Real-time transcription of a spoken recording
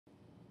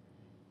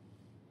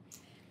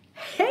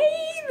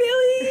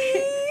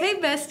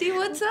bestie,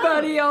 what's up?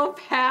 Buddy, old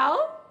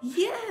pal.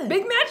 Yeah.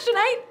 Big match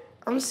tonight.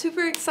 I'm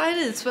super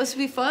excited. It's supposed to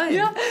be fun.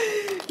 Yeah.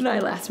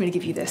 Nyla asked me to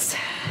give you this.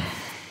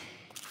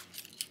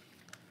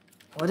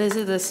 What is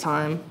it this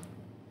time?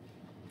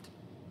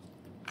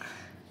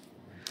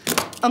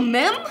 A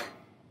M.E.M?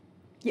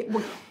 Yeah,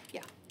 well,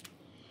 yeah.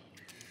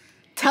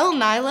 Tell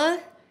Nyla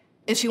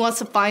if she wants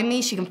to find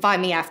me, she can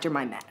find me after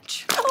my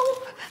match.